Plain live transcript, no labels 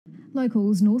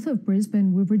Locals north of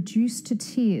Brisbane were reduced to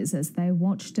tears as they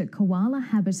watched a koala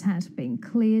habitat being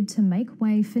cleared to make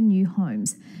way for new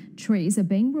homes. Trees are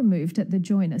being removed at the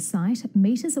Joiner site,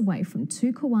 metres away from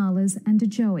Two Koalas and a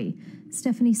joey.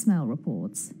 Stephanie Smell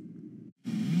reports.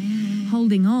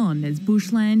 Holding on as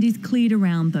bushland is cleared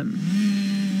around them.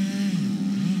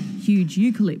 Huge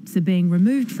eucalypts are being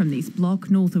removed from this block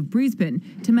north of Brisbane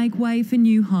to make way for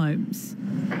new homes.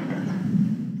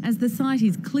 As the site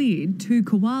is cleared, two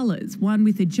koalas, one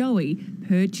with a joey,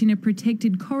 perch in a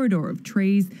protected corridor of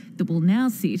trees that will now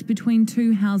sit between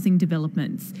two housing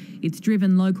developments. It's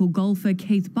driven local golfer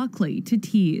Keith Buckley to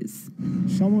tears.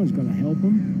 Someone's got to help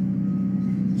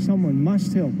them. Someone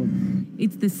must help them.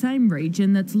 It's the same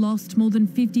region that's lost more than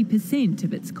 50%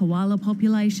 of its koala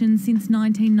population since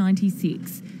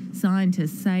 1996.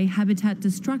 Scientists say habitat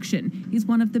destruction is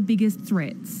one of the biggest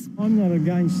threats. I'm not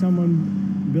against someone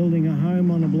building a home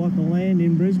on a block of land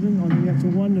in Brisbane. I think that's a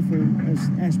wonderful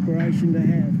aspiration to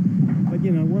have. But,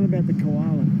 you know, what about the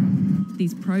koala?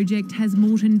 This project has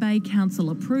Morton Bay Council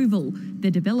approval.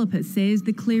 The developer says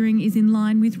the clearing is in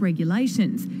line with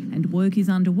regulations and work is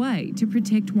underway to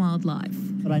protect wildlife.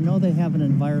 But I know they have an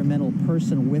environmental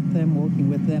person with them, working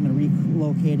with them and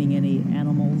relocating any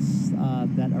animals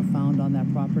that are found on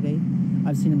that property.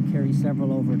 I've seen them carry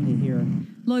several over to here.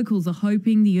 Locals are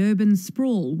hoping the urban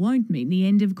sprawl won't mean the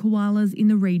end of koalas in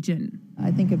the region.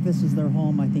 I think if this is their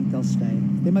home, I think they'll stay.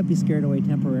 They might be scared away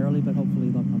temporarily, but hopefully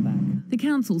they'll come back. The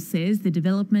council says the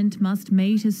development must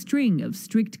meet a string of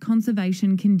strict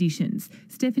conservation conditions.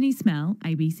 Stephanie Smell,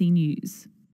 ABC News.